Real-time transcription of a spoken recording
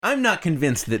I'm not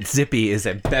convinced that Zippy is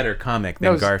a better comic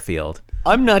than Garfield.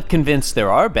 I'm not convinced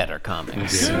there are better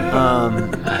comics.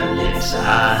 I'm not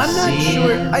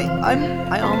sure.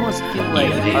 I almost feel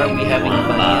like, are we having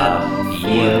fun yet?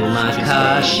 Shield my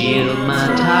car, shield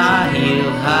my tie, heel,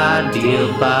 high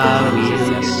deal, bar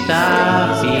wheel,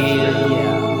 stop you.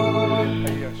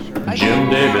 Jim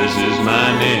Davis is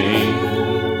my name.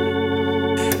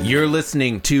 You're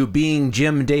listening to Being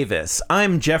Jim Davis.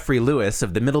 I'm Jeffrey Lewis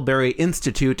of the Middlebury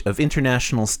Institute of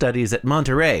International Studies at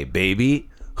Monterey, baby.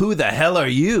 Who the hell are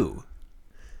you?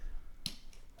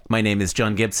 My name is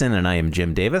John Gibson, and I am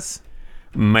Jim Davis.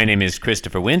 My name is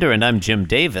Christopher Winder, and I'm Jim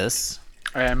Davis.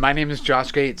 And my name is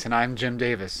Josh Gates, and I'm Jim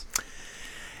Davis.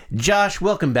 Josh,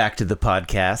 welcome back to the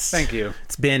podcast. Thank you.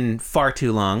 It's been far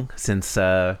too long since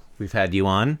we've had you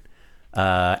on.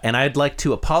 And I'd like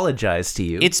to apologize to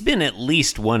you. It's been at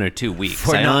least 1 or 2 weeks.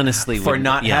 For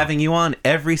not yeah. having you on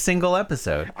every single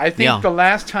episode. I think the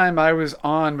last time I was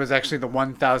on was actually the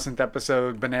 1000th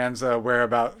episode Bonanza, where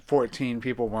about 14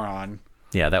 people were on.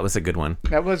 Yeah, that was a good one.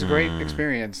 That was a great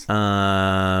experience. All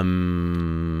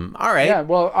right. Yeah,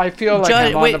 well, I feel like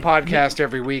I'm on the podcast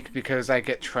every week because I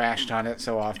get trashed on it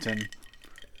so often.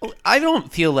 I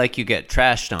don't feel like you get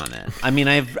trashed on it. I mean,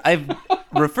 I've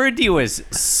referred to you as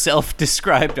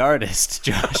self-described artist,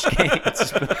 Josh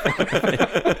Gates.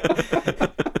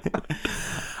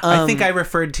 I think I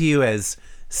referred to you as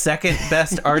second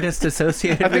best artist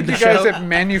associated with the show. I think you guys have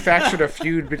manufactured a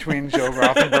feud between Joe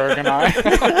Rothenberg and I.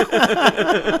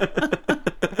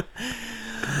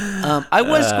 I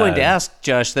was going to ask,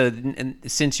 Josh, though,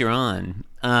 since you're on,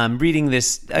 reading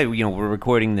this, we're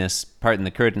recording this part in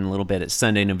the curtain a little bit. It's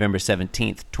Sunday, November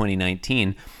 17th,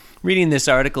 2019. Reading this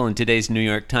article in today's New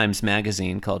York Times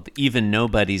Magazine called Even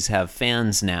Nobodies Have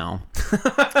Fans Now.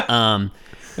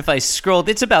 If I scrolled,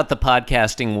 it's about the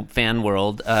podcasting fan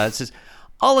world. It says,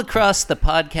 all across the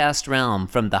podcast realm,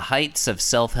 from the heights of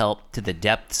self-help to the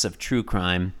depths of true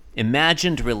crime,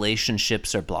 imagined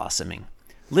relationships are blossoming.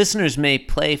 Listeners may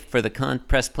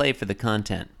press play for the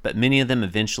content, but many of them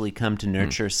eventually come to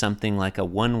nurture something like a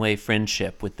one-way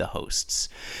friendship with the hosts.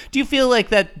 Do you feel like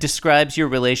that describes your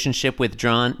relationship with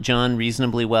John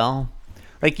reasonably well?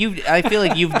 I feel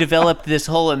like you've developed this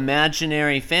whole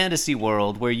imaginary fantasy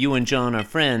world where you and John are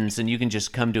friends, and you can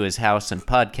just come to his house and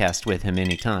podcast with him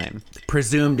anytime.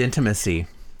 Presumed intimacy.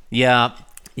 Yeah.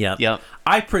 Yep.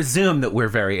 I presume that we're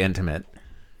very intimate.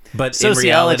 But in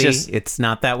reality, it's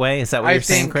not that way? Is that what you're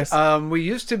saying, Chris? We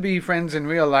used to be friends in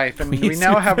real life, and we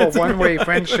now have a one-way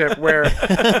friendship where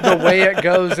the way it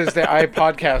goes is that I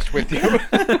podcast with you.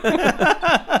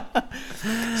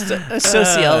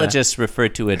 Sociologists refer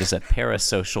to it as a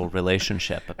parasocial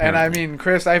relationship, apparently. And I mean,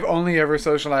 Chris, I've only ever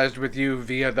socialized with you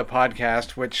via the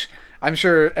podcast, which I'm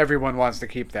sure everyone wants to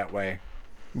keep that way.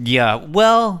 Yeah,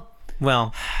 well,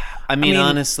 I mean,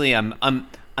 honestly, I'm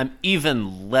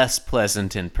even less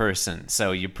pleasant in person,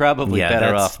 so you're probably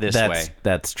better off this way.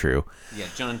 That's true. Yeah,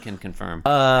 John can confirm.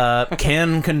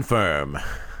 Can confirm.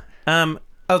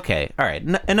 Okay, all right.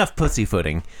 Enough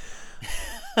pussyfooting.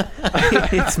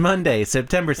 It's Monday,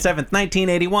 September 7th,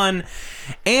 1981,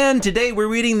 and today we're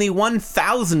reading the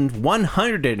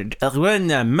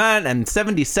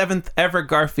 1177th ever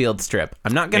Garfield strip.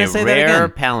 I'm not going to say that again. A rare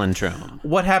palindrome.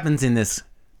 What happens in this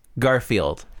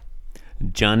Garfield?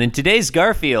 John, in today's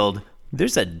Garfield,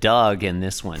 there's a dog in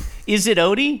this one. Is it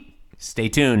Odie? Stay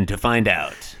tuned to find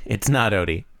out. It's not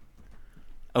Odie.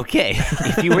 Okay,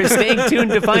 if you were staying tuned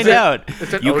to find out,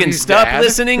 you can stop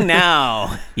listening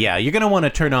now. Yeah, you're going to want to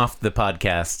turn off the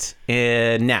podcast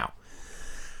now.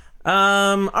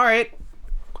 All right.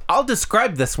 I'll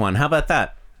describe this one. How about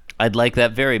that? I'd like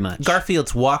that very much.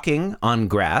 Garfield's walking on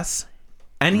grass,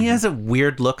 and he has a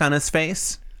weird look on his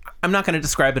face. I'm not going to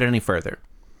describe it any further.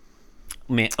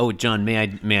 John, may I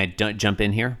jump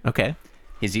in here? Okay.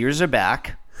 His ears are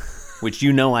back, which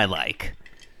you know I like.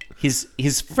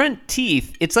 His front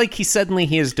teeth, it's like he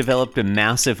has developed a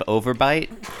massive overbite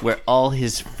where all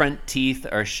his front teeth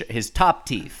his top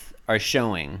teeth are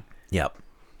showing. Yep.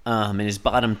 And his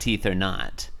bottom teeth are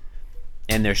not.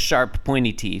 And they're sharp,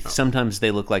 pointy teeth. Sometimes they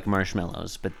look like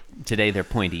marshmallows, but today they're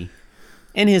pointy.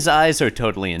 And his eyes are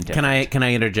totally indifferent. Can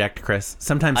I interject, Chris?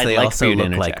 Sometimes they also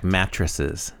look like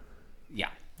mattresses. Yeah,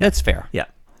 that's fair. Yeah.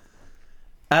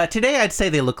 Today I'd say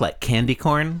they look like candy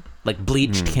corn, like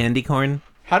bleached candy corn.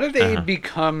 How did they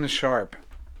become sharp?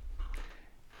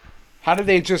 How did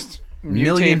they just mutate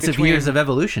millions of years of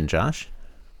evolution, Josh?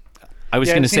 I was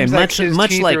going to say much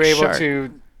like shark.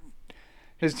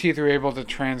 His teeth are able to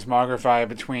transmogrify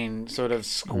between sort of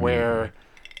square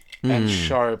and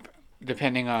sharp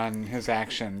depending on his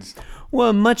actions.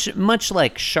 Well, much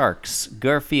like sharks,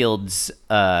 Garfields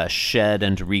shed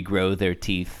and regrow their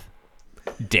teeth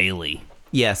daily.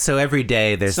 Yeah, so every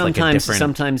day there's like a different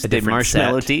Sometimes a they're different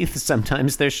marshmallow set. teeth,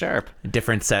 sometimes they're sharp. A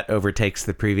different set overtakes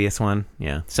the previous one.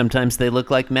 Yeah. Sometimes they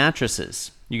look like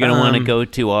mattresses. You're going to want to go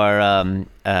to our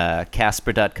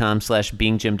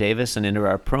Casper.com/beingjimdavis and enter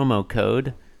our promo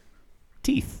code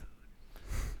teeth.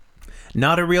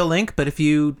 Not a real link, but if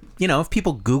if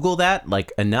people Google that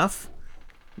like enough,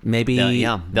 maybe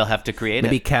They'll have to create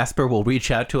maybe it. Casper will reach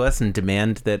out to us and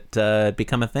demand that it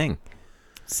become a thing.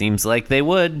 Seems like they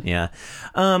would. Yeah.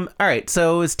 All right.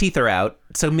 So his teeth are out.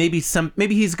 So maybe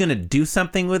he's gonna do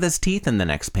something with his teeth in the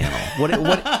next panel. What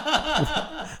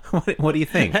do you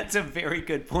think? That's a very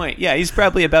good point. Yeah, he's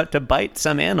probably about to bite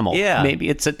some animal. Yeah. Maybe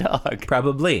it's a dog.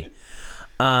 Probably.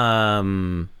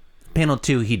 Panel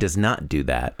 2, he does not do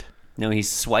that. No, he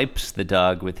swipes the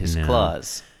dog with his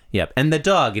claws. Yep. And the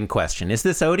dog in question, is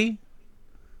this Odie?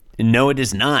 No, it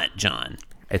is not, John.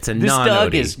 It's a This dog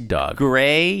non-Odie is dog.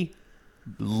 gray,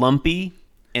 lumpy,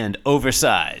 and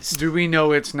oversized. Do we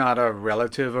know it's not a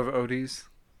relative of Odie's?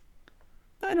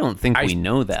 I don't think we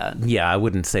know that. Yeah, I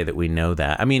wouldn't say that we know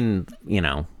that. I mean, You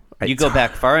it's- go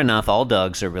back far enough, all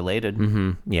dogs are related.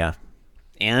 Yeah,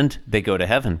 And they go to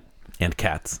heaven. and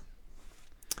cats.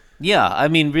 Yeah, I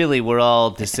mean, really, we're all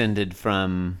descended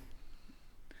from,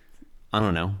 I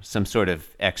don't know, some sort of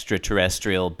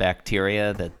extraterrestrial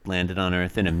bacteria that landed on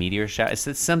Earth in a meteor shower. Is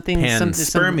it something?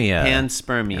 Panspermia.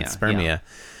 Panspermia.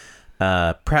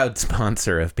 Panspermia. Proud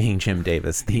sponsor of Being Jim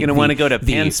Davis. You're going to want to go to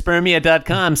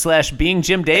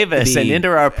panspermia.com/beingjimdavis and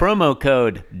enter our promo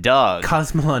code DOG.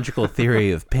 Cosmological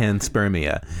theory of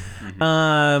panspermia.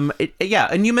 And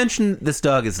you mentioned this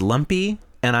dog is lumpy,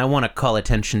 and I want to call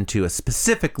attention to a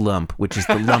specific lump, which is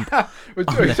the lump Are on you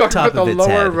the talking top about of the its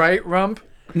lower head. right rump?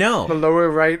 The No, lower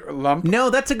right lump? no,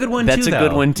 that's a good one That's too. a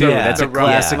good though. one, too. Yeah. That's a The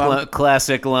rump.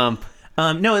 classic lump.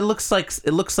 No, it looks like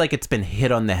it's been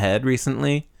hit on the head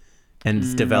recently, and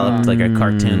it's developed like a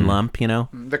cartoon lump.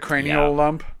 The cranial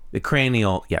lump? The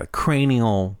cranial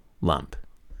lump.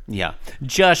 Yeah.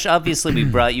 Josh, obviously we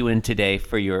brought you in today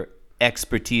for your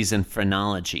expertise in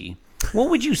phrenology.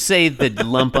 What would you say the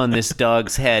lump on this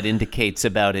dog's head indicates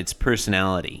about its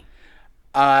personality?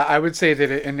 I would say that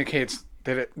it indicates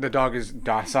that the dog is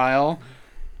docile,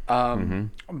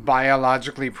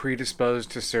 biologically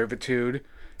predisposed to servitude,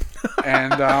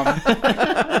 and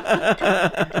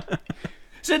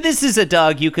So this is a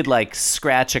dog you could, like,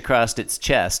 scratch across its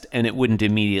chest and it wouldn't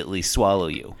immediately swallow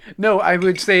you. no, I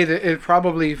would say that it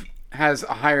probably has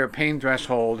a higher pain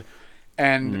threshold,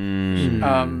 and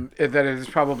that it is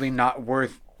probably not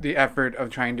worth the effort of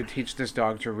trying to teach this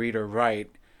dog to read or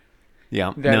write.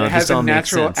 Yeah. That no, it has this all a makes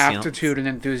natural sense, yeah. aptitude and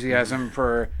enthusiasm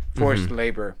for forced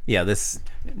labor. Yeah, this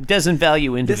Doesn't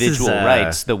value individual is,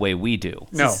 rights the way we do.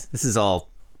 No. this is all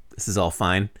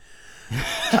fine.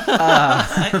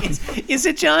 Is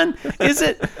it, John? Is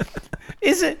it?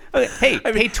 Okay,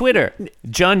 hey, Twitter.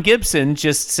 John Gibson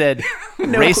just said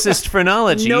racist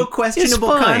phrenology. No is questionable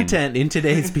fine. content in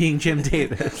today's Being Jim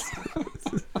Davis.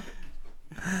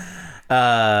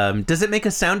 Does it make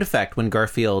a sound effect when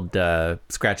Garfield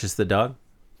scratches the dog?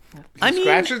 I mean,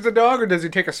 Scratches the dog, or does he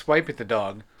take a swipe at the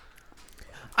dog?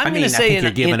 I'm I going mean, to I say think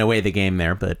you're giving away the game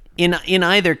there, but in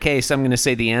either case, I'm going to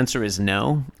say the answer is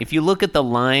no. If you look at the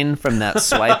line from that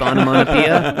swipe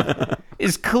onomatopoeia,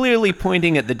 is clearly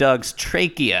pointing at the dog's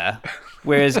trachea,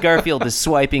 whereas Garfield is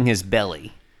swiping his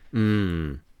belly.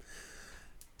 so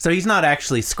he's not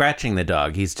actually scratching the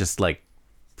dog. He's just like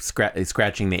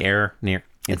scratching the air in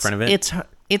front of it.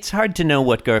 It's hard to know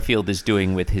what Garfield is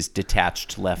doing with his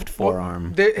detached left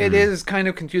forearm. It is kind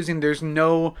of confusing. There's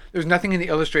nothing in the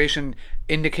illustration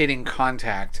indicating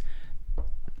contact.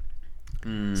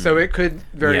 So it could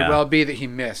very Yeah. well be that he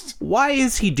missed. Why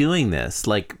is he doing this?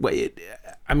 Like,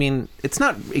 I mean, it's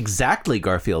not exactly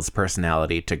Garfield's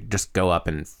personality to just go up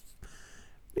and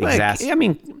I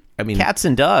mean, cats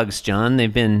and dogs, John.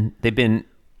 They've been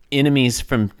enemies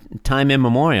from time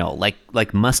immemorial,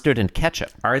 like mustard and ketchup.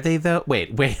 Are they though?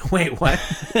 Wait, what?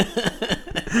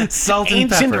 Salt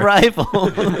and Ancient pepper.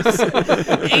 rivals.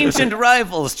 Ancient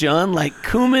rivals, John, like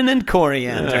cumin and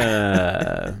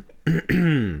coriander.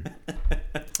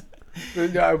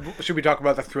 Should we talk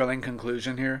about the thrilling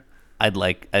conclusion here? I'd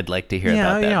like to hear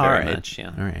about that all very right. much.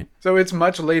 Yeah. All right. So it's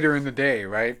much later in the day,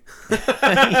 right? Because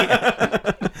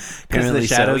Apparently the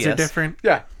so, shadows are yes. different.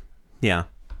 Yeah. Yeah.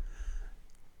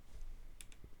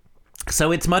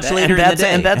 So it's much later in the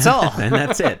day, and that's all. and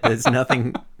that's it. There's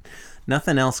nothing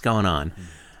else going on.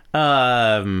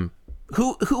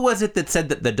 Who was it that said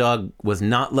that the dog was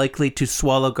not likely to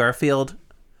swallow Garfield?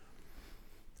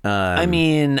 I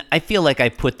mean, I feel like I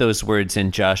put those words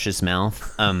in Josh's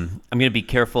mouth. I'm going to be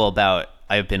careful about,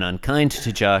 I've been unkind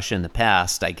to Josh in the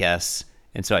past, I guess,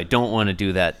 and so I don't want to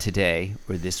do that today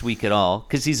or this week at all,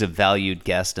 because he's a valued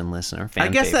guest and listener. I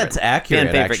guess that's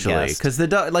accurate, actually, because the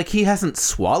dog, like, he hasn't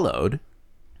swallowed.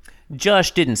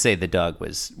 Josh didn't say the dog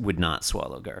would not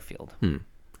swallow Garfield.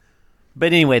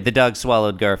 But anyway, the dog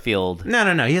swallowed Garfield.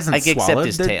 No, he hasn't swallowed. Except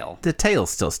his tail. The tail's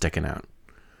still sticking out.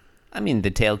 I mean,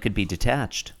 the tail could be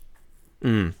detached.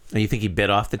 You think he bit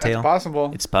off the tail? It's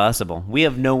possible. It's possible. We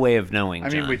have no way of knowing, I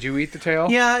mean, John. would you eat the tail?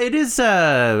 Yeah, it is.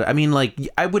 I mean, like,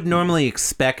 I would normally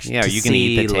expect. Yeah, are to you going to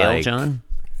eat the see, tail, like- John?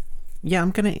 Yeah,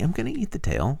 I'm gonna eat the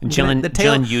tail. John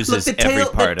uses every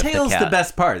part of the The tail's cat. the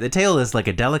best part. The tail is like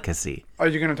a delicacy. Are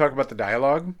you going to talk about the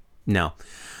dialogue? No.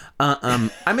 I'm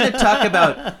going to talk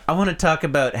about. I want to talk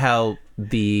about how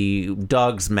the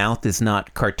dog's mouth is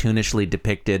not cartoonishly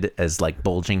depicted as like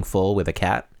bulging full with a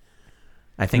cat.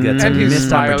 I think that's And a he's missed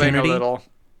smiling opportunity. a little.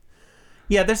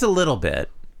 Yeah, there's a little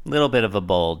bit. Little bit of a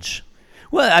bulge.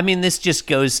 Well, I mean, this just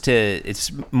goes to,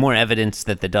 it's more evidence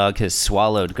that the dog has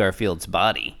swallowed Garfield's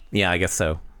body. Yeah, I guess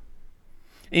so.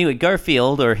 Anyway,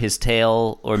 Garfield, or his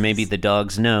tail, or maybe the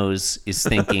dog's nose, is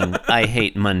thinking, I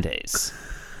hate Mondays.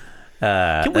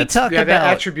 Can we talk Yeah, that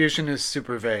about... attribution is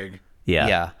super vague.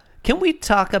 Yeah. Can we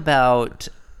talk about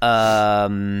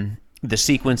the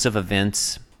sequence of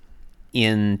events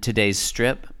in today's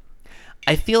strip?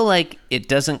 I feel like it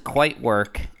doesn't quite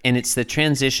work, and it's the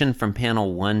transition from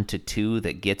panel 1 to 2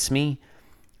 that gets me.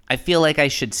 I feel like I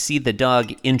should see the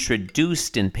dog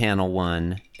introduced in panel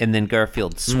 1, and then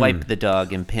Garfield swipe the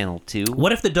dog in panel 2.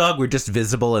 What if the dog were just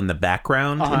visible in the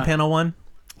background in panel 1?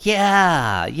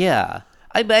 Yeah.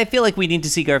 I feel like we need to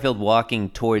see Garfield walking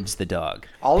towards the dog.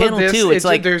 All of panel this, 2, it's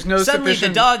like there's no suddenly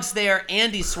sufficient- the dog's there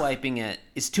and he's swiping it.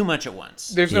 It's too much at once.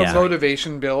 There's no Yeah.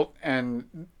 motivation built, and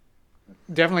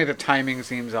definitely the timing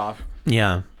seems off.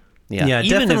 Yeah. Yeah.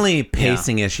 Even Definitely if-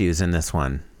 pacing issues in this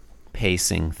one.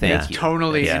 Pacing, thank you.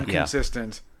 Tonally Yeah.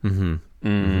 inconsistent.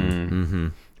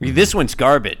 This one's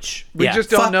garbage. We Yeah, just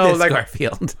don't fuck know, this, like,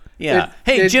 Garfield. Yeah. It-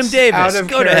 Hey, Jim it's Davis, out of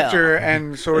go to hell. character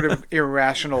and sort of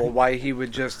irrational why he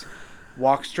would just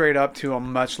walk straight up to a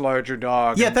much larger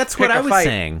dog. Yeah, and that's pick what I a was fight.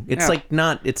 saying. It's Yeah. like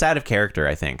not. It's out of character.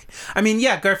 I think. I mean,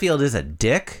 yeah, Garfield is a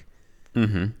dick,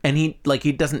 and he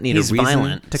doesn't need He's a reason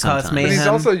violent to cause sometimes. mayhem. But he's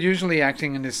also usually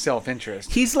acting in his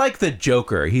self-interest. He's like the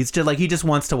Joker. He's just like he just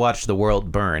wants to watch the world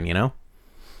burn, you know.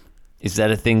 Is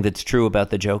that a thing that's true about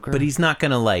the Joker? But he's not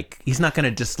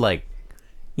gonna just like,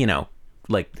 you know,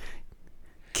 like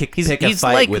pick a he's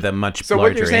fight like- with a much So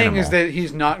larger what you're saying animal. is that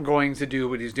he's not going to do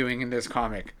what he's doing in this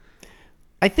comic.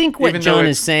 I think what Even though John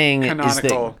it's is saying is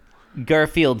canonical. that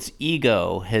Garfield's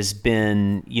ego has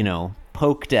been,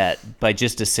 poked at by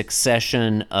just a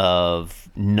succession of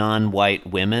non-white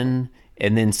women,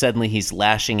 and then suddenly he's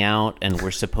lashing out, and we're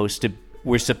supposed to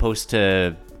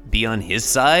be on his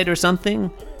side or something.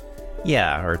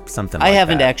 yeah, or something. I like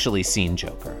haven't that. actually seen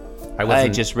Joker. I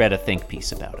wasn't- just read a think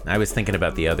piece about it. I was thinking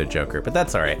about the other Joker, but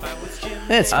that's all right.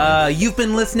 That's fine. You've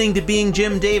been listening to Being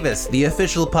Jim Davis, the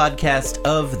official podcast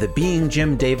of the Being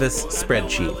Jim Davis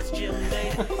spreadsheet.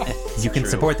 You can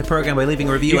support the program by leaving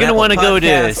a review. You're going to want to go to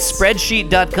Podcasts.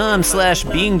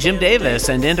 spreadsheet.com/beingjimdavis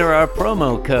and enter our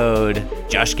promo code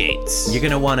Josh Gates. You're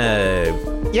gonna want to,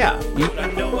 yeah. You're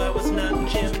gonna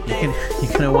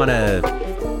want to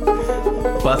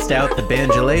bust out the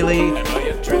banjolele,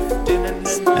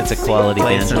 That's a quality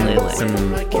play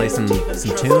banjolele. some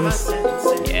tunes.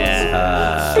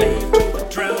 Yeah.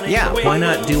 Yeah, why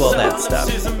not do all that stuff?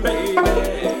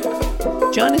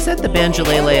 John, is that the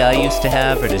banjolele I used to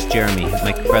have, or does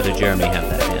my brother Jeremy have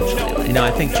that banjolele? No,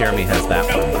 I think Jeremy has that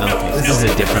one. Okay, this is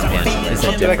a different banjolele. This is a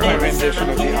I like my different one. rendition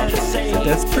of the outro.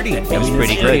 That's pretty. That was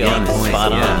pretty good, yeah,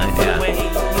 spot on.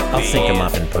 Yeah. I'll sync them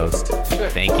up in post.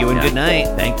 Thank you and good night.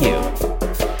 Thank you.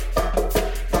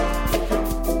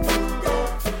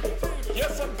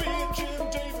 Yes, I'm being Jim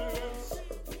Davis.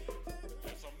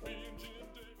 Yes, I'm being Jim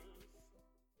Davis.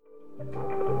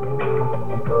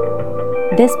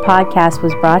 This podcast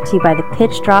was brought to you by the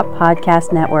Pitch Drop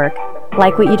Podcast Network.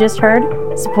 Like what you just heard?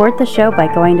 Support the show by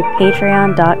going to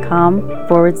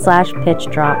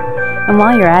patreon.com/pitchdrop. And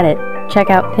while you're at it, check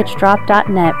out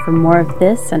pitchdrop.net for more of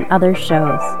this and other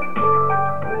shows.